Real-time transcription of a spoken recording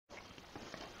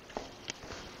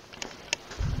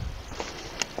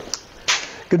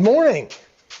Good morning.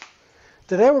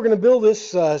 Today we're going to build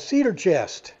this cedar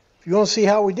chest. If you want to see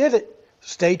how we did it,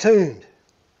 stay tuned.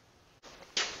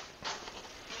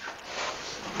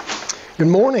 Good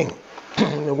morning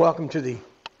and welcome to the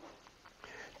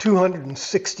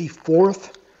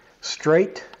 264th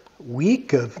straight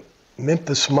week of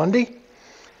Memphis Monday.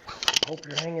 Hope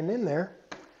you're hanging in there.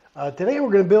 Today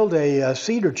we're going to build a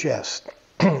cedar chest.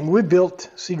 We built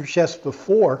cedar chests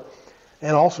before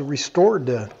and also restored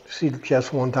the cedar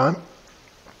chest one time.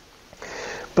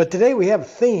 But today we have a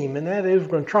theme, and that is we're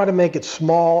going to try to make it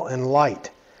small and light.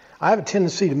 I have a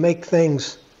tendency to make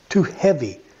things too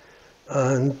heavy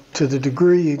to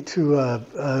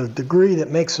a degree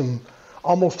that makes them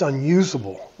almost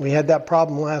unusable. We had that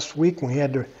problem last week when we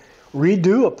had to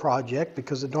redo a project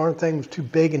because the darn thing was too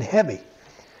big and heavy.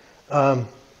 So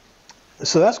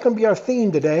that's going to be our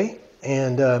theme today,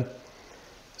 and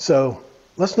so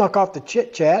let's knock off the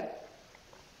chit-chat,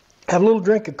 have a little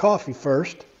drink of coffee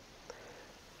first,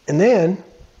 and then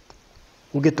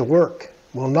we'll get to work.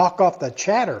 We'll knock off the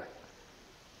chatter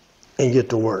and get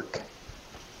to work.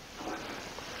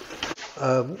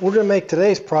 We're going to make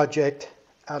today's project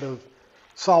out of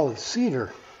solid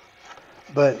cedar,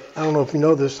 but I don't know if you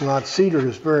know this or not, cedar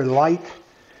is very light,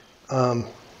 and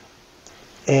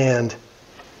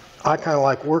I kind of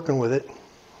like working with it.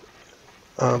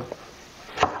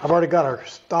 I've already got our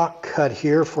stock cut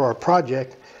here for our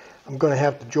project. I'm going to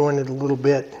have to join it a little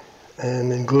bit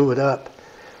and then glue it up.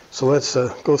 So let's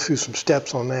go through some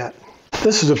steps on that.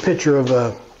 This is a picture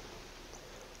of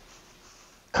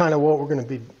kind of what we're going to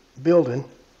be building.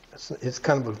 It's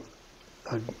kind of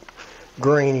a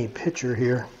grainy picture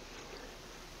here,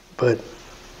 but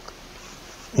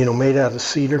you know, made out of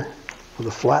cedar with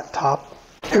a flat top.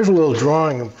 Here's a little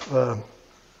drawing of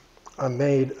I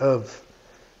made of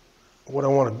what I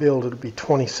want to build. It'll be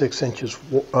 26 inches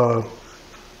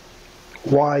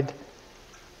wide,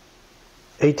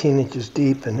 18 inches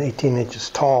deep, and 18 inches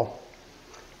tall.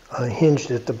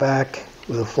 Hinged at the back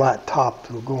with a flat top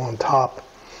that will go on top.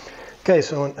 Okay,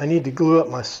 so I need to glue up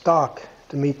my stock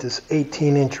to meet this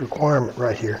 18-inch requirement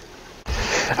right here.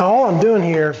 Now, all I'm doing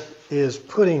here is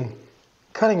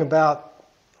cutting about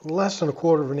less than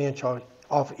 1/4 of an inch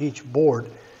off each board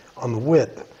on the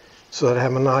width, so that I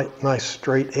have a nice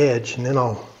straight edge, and then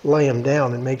I'll lay them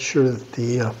down and make sure that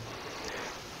the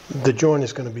joint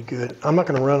is going to be good. I'm not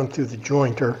going to run them through the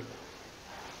jointer.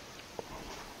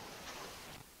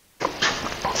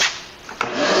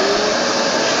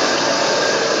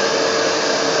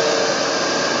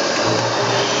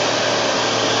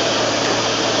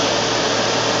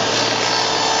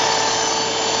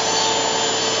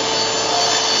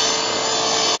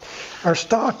 Our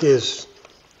stock is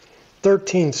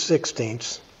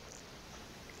 13/16,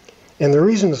 and the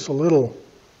reason it's a little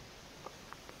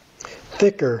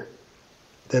thicker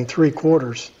than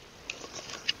 3/4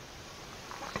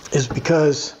 is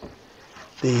because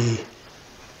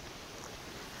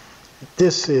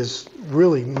this is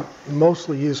really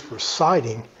mostly used for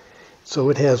siding, so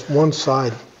it has one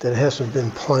side that hasn't been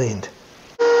planed.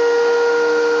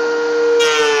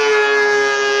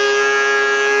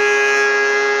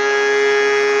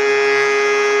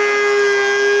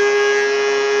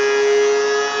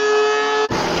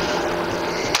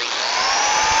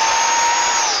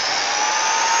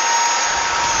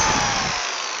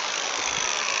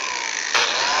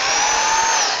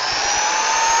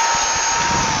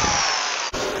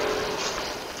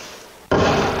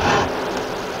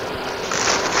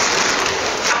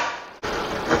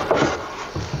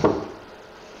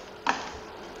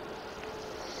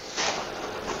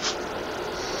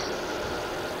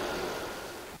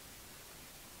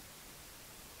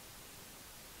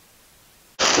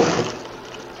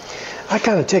 I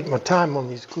kind of take my time on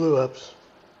these glue ups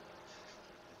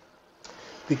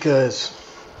because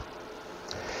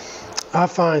I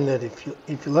find that if you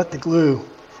let the glue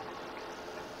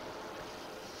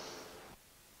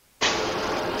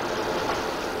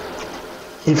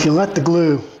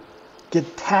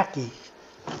get tacky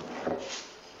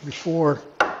before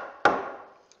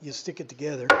you stick it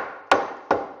together,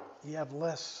 you have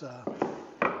less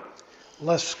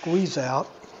squeeze out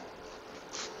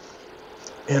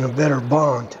and a better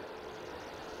bond.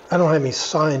 I don't have any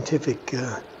scientific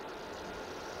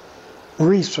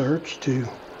research to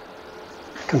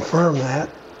confirm that.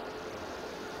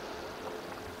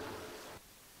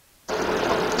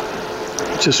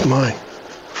 It's just my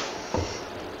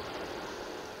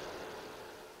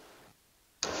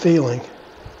feeling.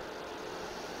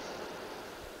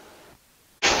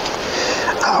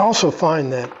 I also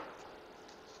find that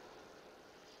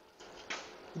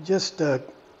just a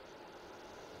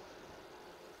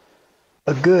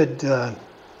good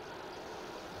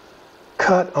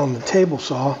cut on the table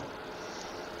saw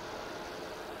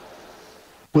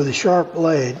with a sharp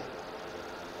blade,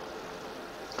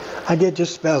 I get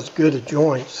just about as good at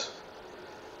joints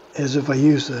as if I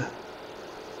use a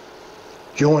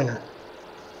joiner.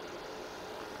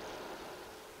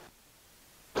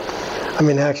 I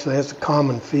mean, actually, that's a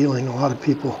common feeling. A lot of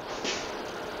people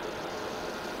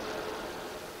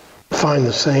find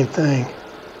the same thing.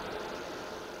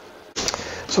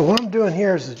 So what I'm doing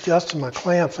here is adjusting my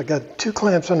clamps. I got 2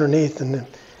 clamps underneath and then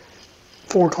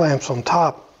 4 clamps on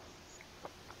top.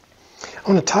 I'm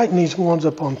going to tighten these ones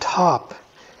up on top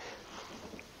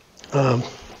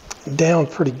down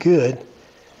pretty good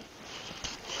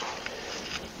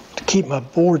to keep my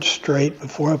board straight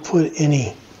before I put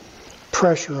any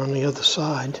pressure on the other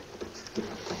side.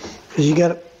 Because you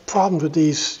got problems with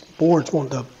these boards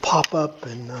wanting to pop up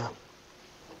and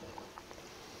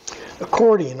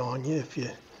accordion on you if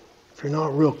you're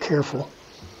not real careful.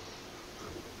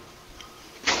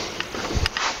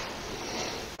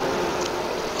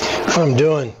 What I'm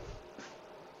doing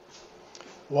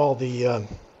while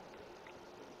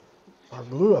our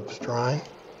glue up's drying,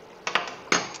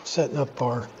 setting up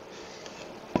our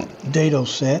dado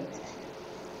set.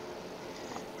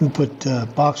 We put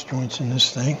box joints in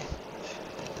this thing.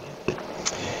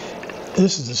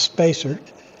 This is the spacer.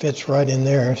 Fits right in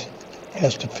there. It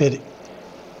has to fit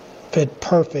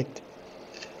perfect.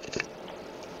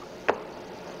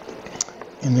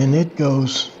 And then it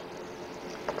goes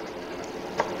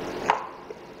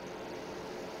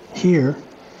here.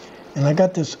 And I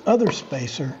got this other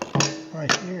spacer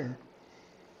right here,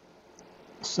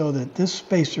 so that this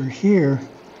spacer here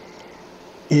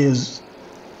is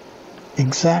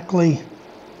exactly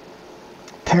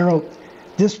parallel.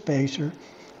 This spacer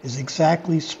is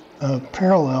exactly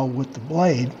parallel with the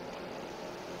blade.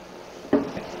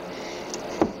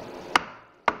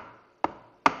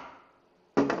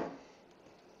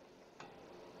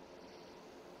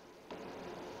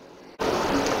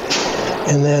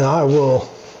 And then I will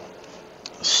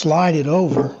slide it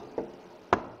over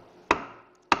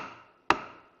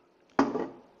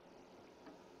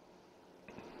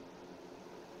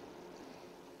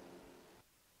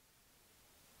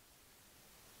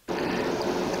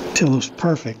till it's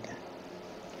perfect.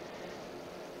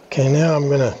 Okay, now I'm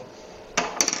going to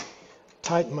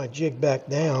tighten my jig back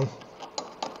down.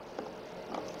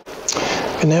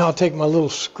 And now I'll take my little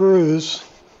screws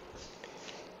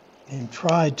and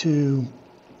try to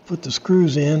put the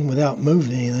screws in without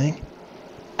moving anything.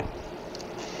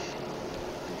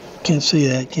 Can't see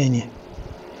that, can you?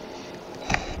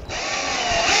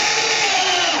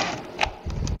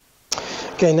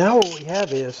 Okay, now what we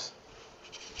have is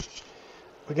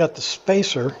we got the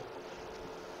spacer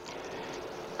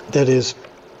that is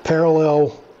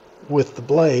parallel with the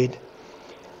blade,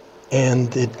 and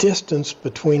the distance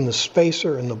between the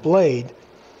spacer and the blade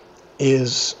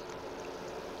is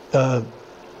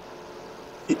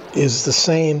the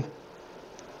same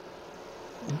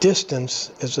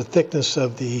distance as the thickness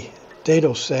of the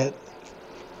dado set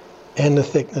and the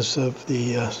thickness of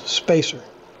the spacer.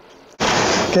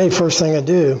 Okay, first thing I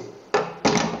do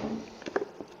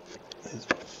is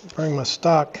bring my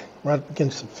stock right up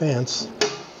against the fence.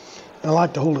 I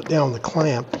like to hold it down with a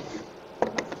clamp.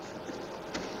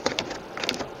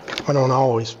 I don't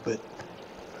always, but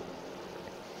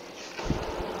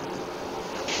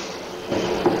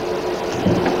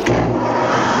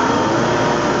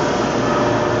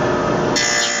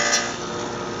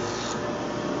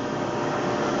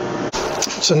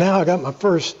so now I got my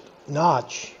first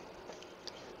notch.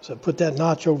 So I put that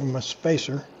notch over my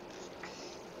spacer.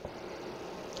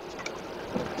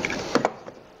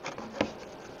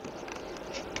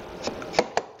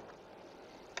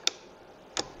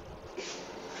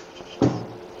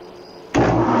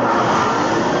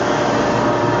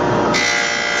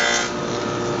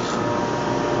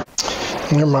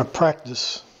 And they're my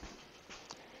practice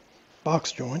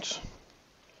box joints.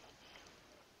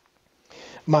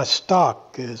 My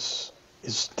stock is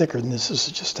thicker than this. This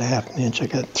is just a half an inch. I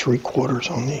got 3/4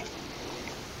 on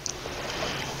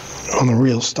the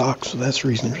real stock, so that's the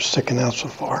reason they're sticking out so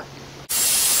far.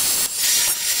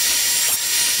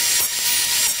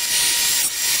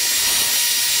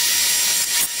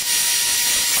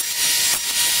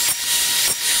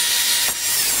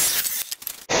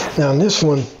 Now in this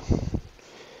one,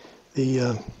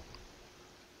 the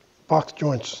box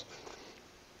joints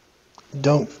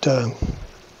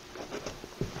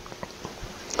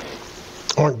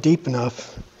aren't deep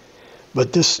enough,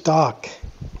 but this stock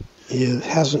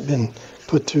hasn't been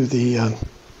put through the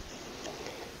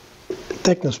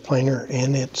thickness planer,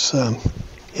 and it's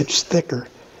thicker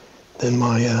than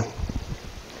my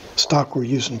stock we're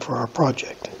using for our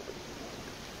project.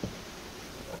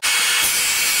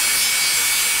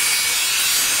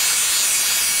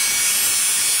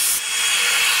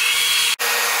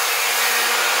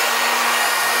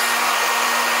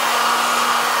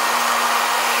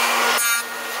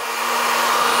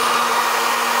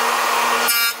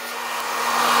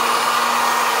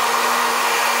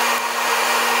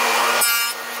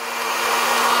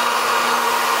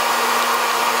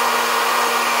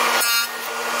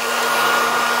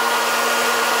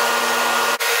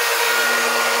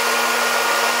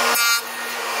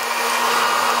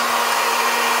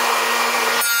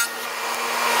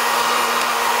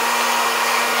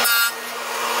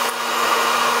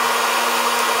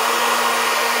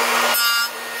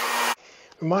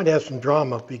 We might have some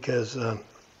drama because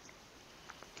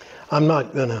I'm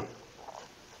not going to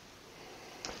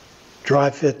dry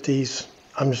fit these.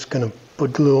 I'm just going to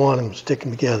put glue on them and stick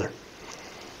them together.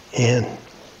 And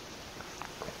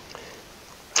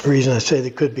the reason I say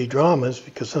there could be drama is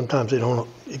because sometimes they don't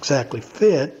exactly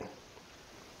fit.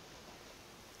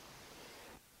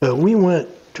 But we went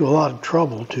to a lot of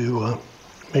trouble to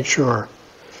make sure our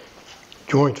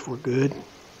joints were good.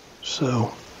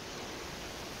 So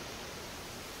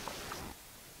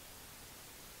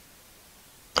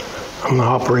I'm going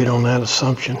to operate on that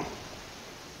assumption.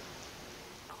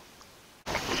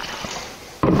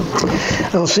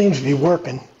 Well, it seems to be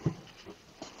working.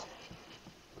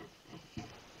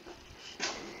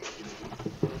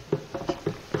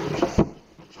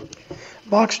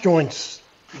 Box joints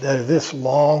that are this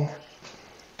long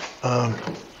are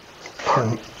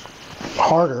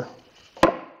harder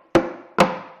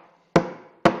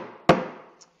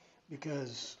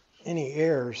because any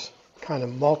errors kind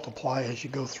of multiply as you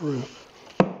go through.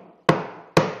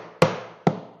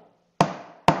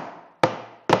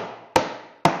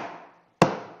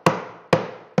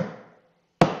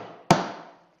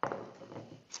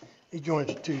 These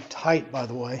joints are too tight, by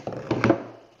the way.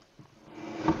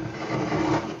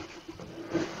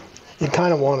 You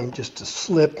kind of want them just to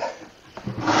slip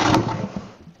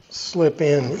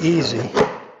in easy.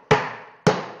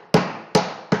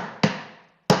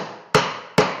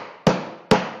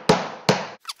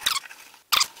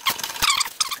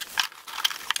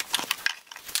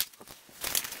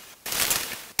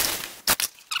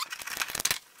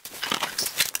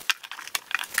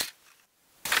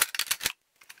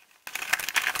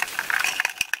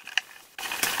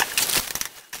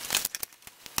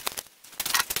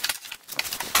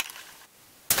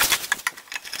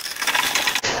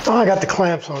 Well, I got the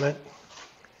clamps on it,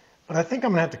 but I think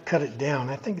I'm going to have to cut it down.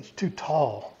 I think it's too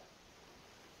tall.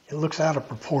 It looks out of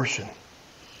proportion.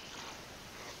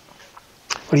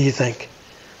 What do you think?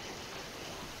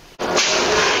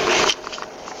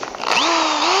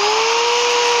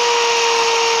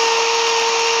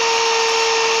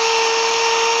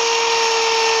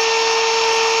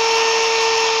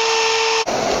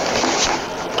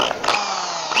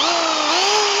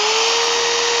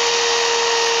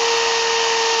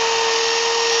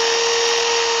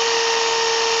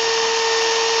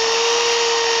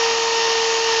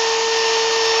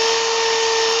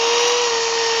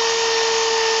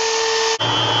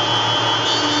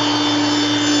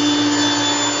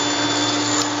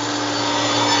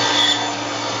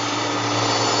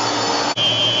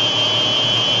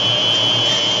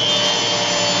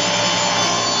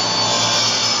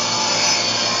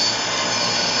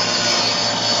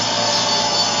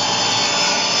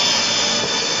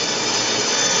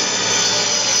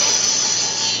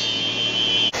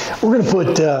 We're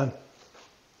going to put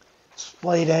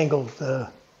splayed angled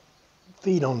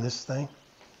feet on this thing.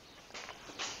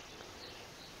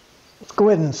 Let's go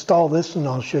ahead and install this and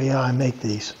I'll show you how I make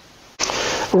these.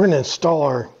 We're going to install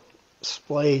our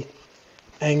splay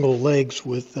angle legs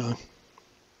with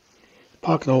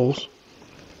pocket holes.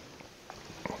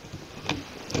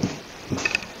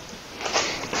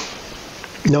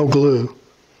 No glue.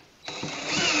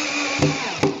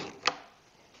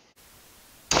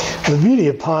 The beauty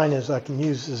of pine is I can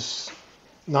use this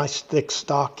nice thick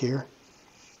stock here.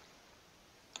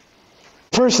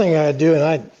 First thing I do, and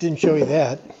I didn't show you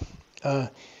that,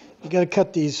 you got to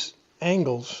cut these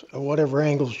angles, or whatever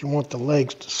angles you want the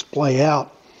legs to splay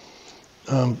out,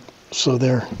 so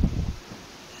they're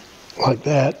like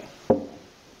that,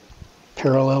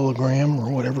 parallelogram or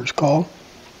whatever it's called.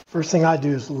 First thing I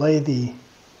do is lay the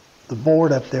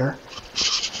board up there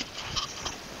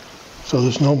so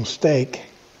there's no mistake.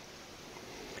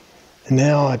 And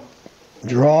now I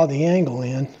draw the angle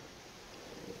in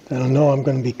that I know I'm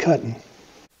going to be cutting.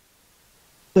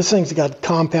 This thing's got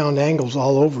compound angles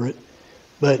all over it,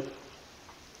 but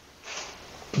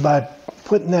by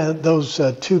putting those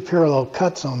two parallel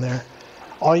cuts on there,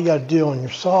 all you got to do on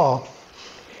your saw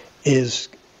is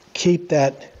keep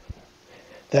that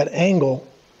angle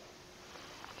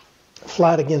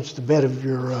flat against the bed of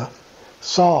your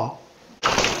saw.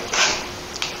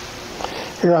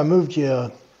 Here I moved you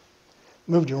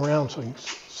around so you can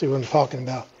see what I'm talking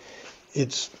about.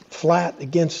 It's flat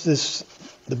against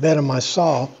the bed of my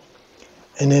saw,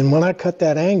 and then when I cut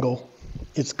that angle,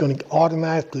 it's going to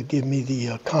automatically give me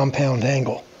the compound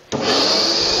angle.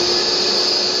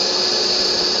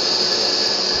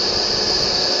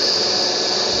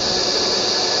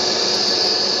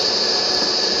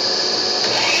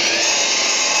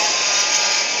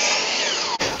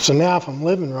 So now if I'm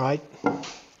living right,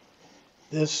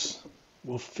 this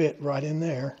will fit right in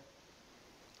there.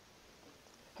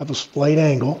 Have a splayed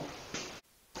angle.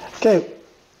 Okay,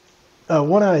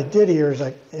 what I did here is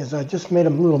I just made a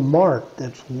little mark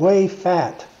that's way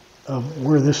fat of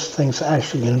where this thing's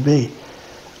actually going to be,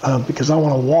 because I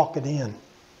want to walk it in.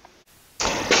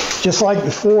 Just like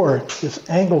before, this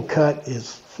angle cut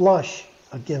is flush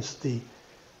against the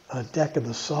deck of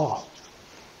the saw.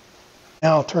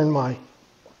 Now I'll turn my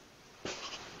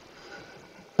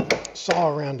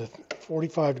saw around to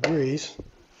 45 degrees.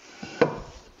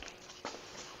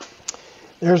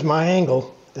 There's my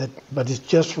angle, but it's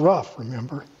just rough,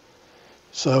 remember?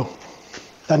 So,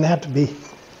 doesn't have to be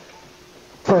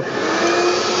perfect.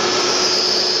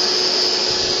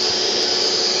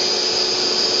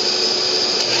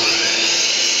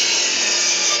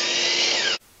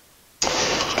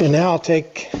 Okay, now I'll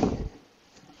fit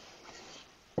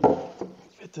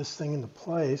this thing into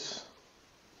place.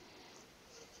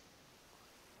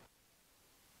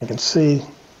 You can see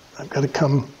I've got to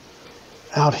come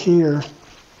out here.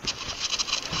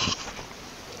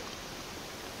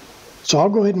 So I'll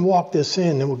go ahead and walk this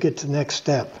in and we'll get to the next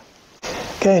step.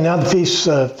 Okay, now the piece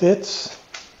fits.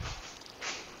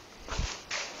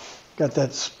 Got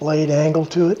that splayed angle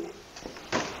to it.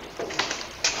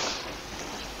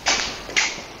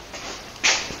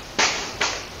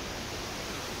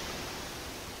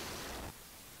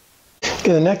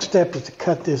 Okay, the next step is to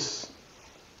cut this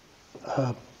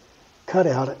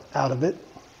cutout out of it.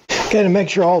 Okay, to make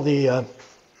sure all the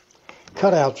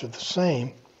cutouts are the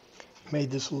same, I made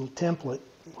this little template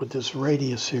with this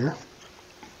radius here.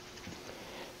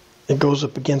 It goes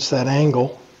up against that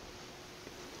angle.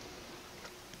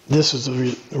 This is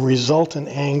the resultant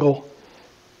angle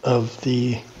of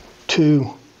the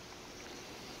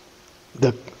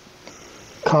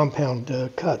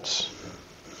compound cuts.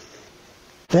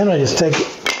 Then I just take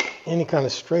any kind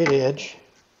of straight edge,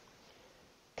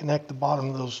 connect the bottom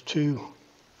of those two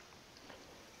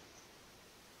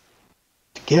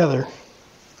together.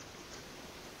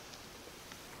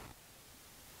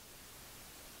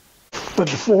 But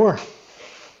before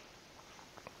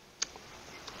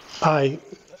I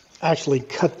actually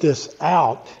cut this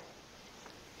out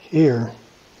here,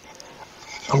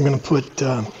 I'm going to put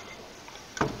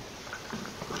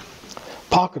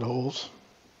pocket holes.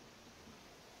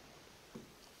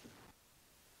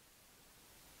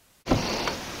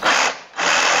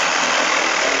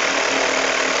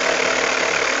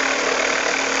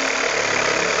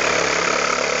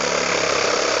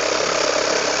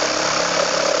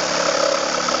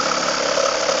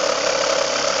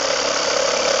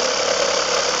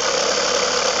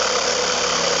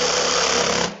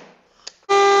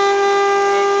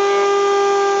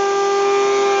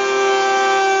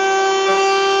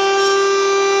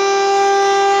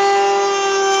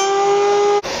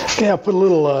 Okay, I'll put a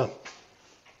little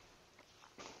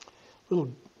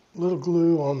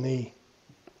glue on the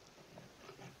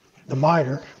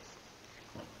miter.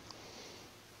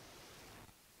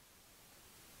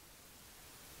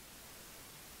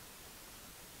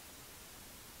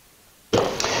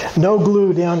 No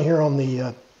glue down here on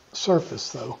the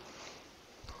surface, though.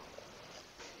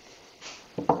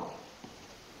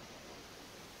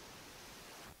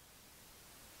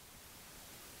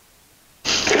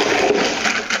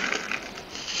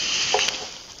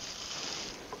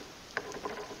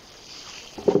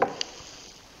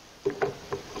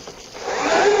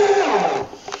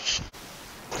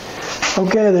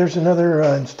 Okay, there's another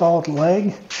installed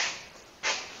leg.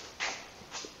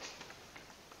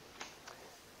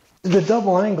 The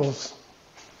double angles,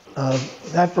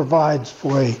 that provides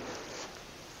for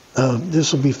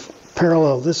this will be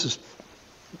parallel. This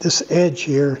edge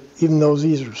here, even though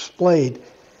these are splayed,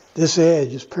 this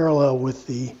edge is parallel with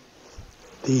the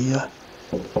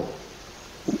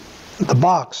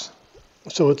box,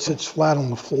 so it sits flat on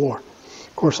the floor.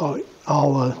 Of course,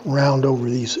 I'll round over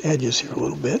these edges here a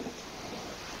little bit.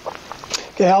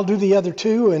 Okay, I'll do the other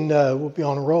two and we'll be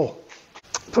on a roll.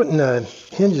 putting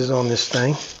hinges on this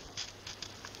thing.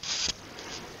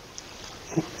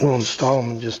 We'll install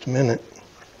them in just a minute.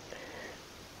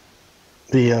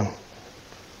 The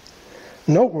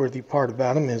noteworthy part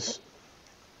about them is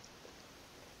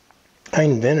I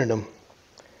invented them.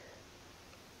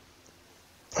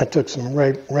 I took some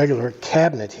regular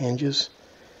cabinet hinges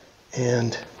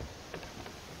and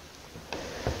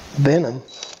bent them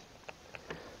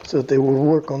so that they would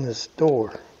work on this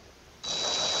door.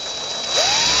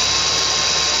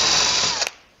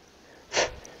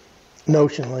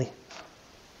 Notionally.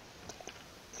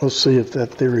 We'll see if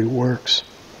that theory works.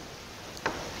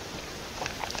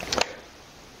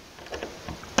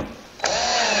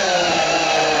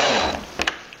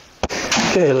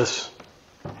 Okay, let's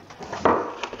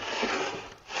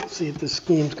see if this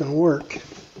scheme's going to work.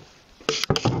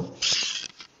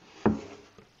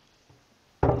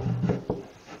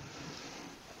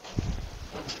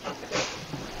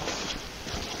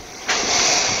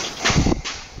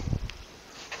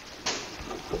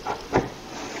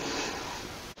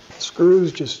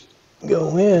 Screws just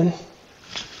go in.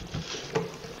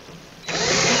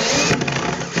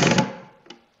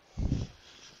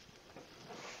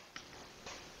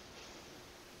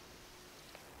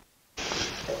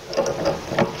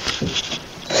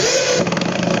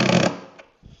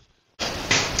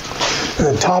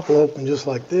 And the top will open just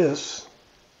like this.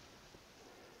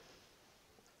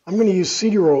 I'm going to use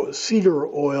cedar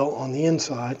oil on the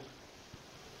inside,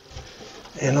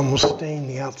 and I'm going to stain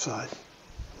the outside.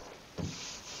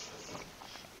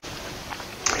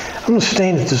 I'm going to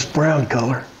stain it this brown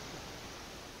color.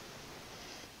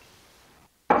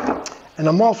 And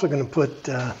I'm also going to put,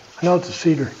 I know it's a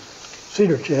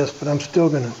cedar chest, but I'm still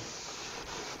going to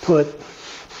put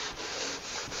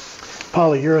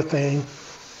polyurethane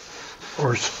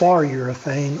or spar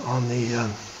urethane on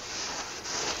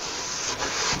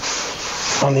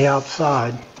the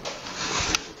outside.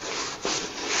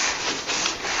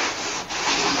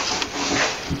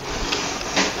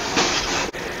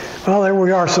 Well, there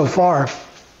we are so far.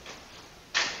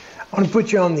 I'm going to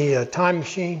put you on the time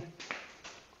machine,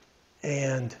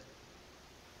 and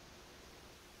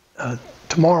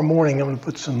tomorrow morning I'm going to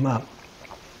put some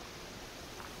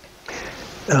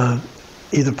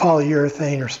either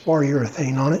polyurethane or spar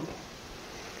urethane on it,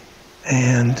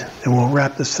 and then we'll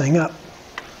wrap this thing up.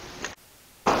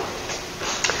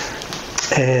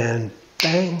 And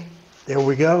bang, there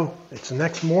we go. It's the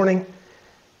next morning,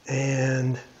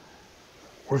 and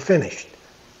we're finished.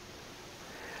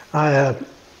 I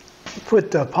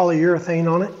put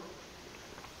polyurethane on it.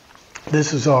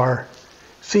 This is our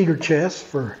cedar chest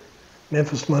for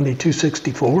Memphis Monday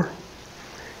 264.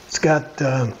 It's got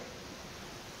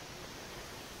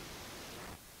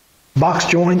box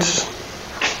joints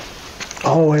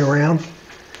all the way around.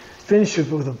 Finished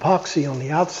it with epoxy on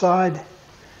the outside,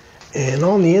 and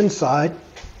on the inside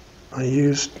I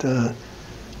used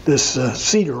this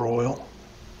cedar oil.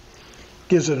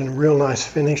 Gives it a real nice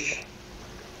finish,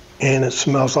 and it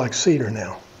smells like cedar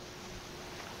now.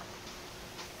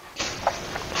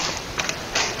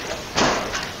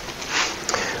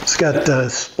 It's got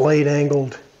splayed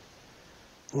angled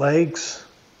legs.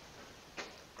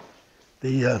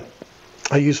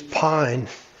 I used pine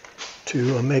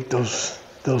to make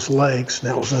those legs.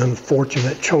 That was an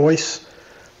unfortunate choice,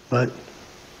 but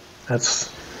the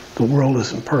world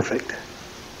isn't perfect.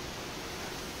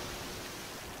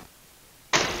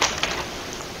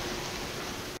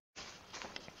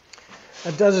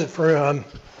 That does it for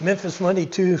Memphis Monday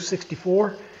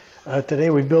 264. Today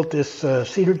we built this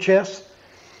cedar chest.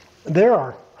 There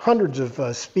are hundreds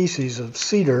of species of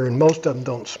cedar, and most of them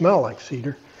don't smell like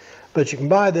cedar. But you can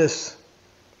buy this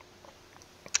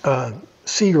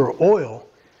cedar oil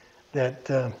that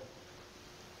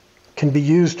can be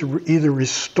used to either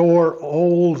restore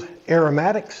old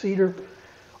aromatic cedar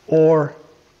or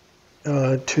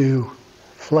to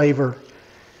flavor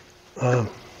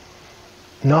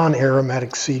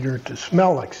non-aromatic cedar to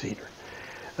smell like cedar.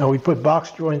 Now we put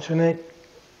box joints in it,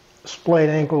 splayed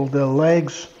angled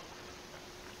legs.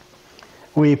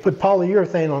 We put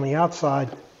polyurethane on the outside,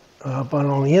 but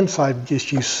on the inside we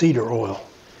just use cedar oil.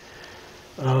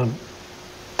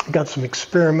 Got some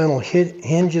experimental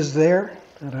hinges there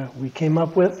that we came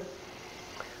up with.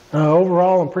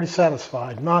 Overall, I'm pretty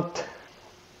satisfied. Not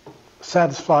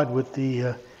satisfied with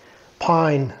the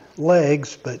pine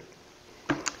legs, but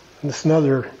it's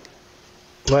another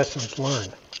lesson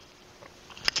learned.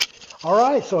 All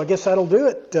right, so I guess that'll do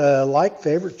it. Like,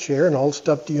 favorite, share, and all the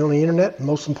stuff to you on the internet. And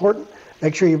most important,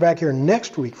 make sure you're back here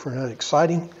next week for another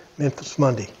exciting Memphis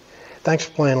Monday. Thanks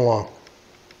for playing along.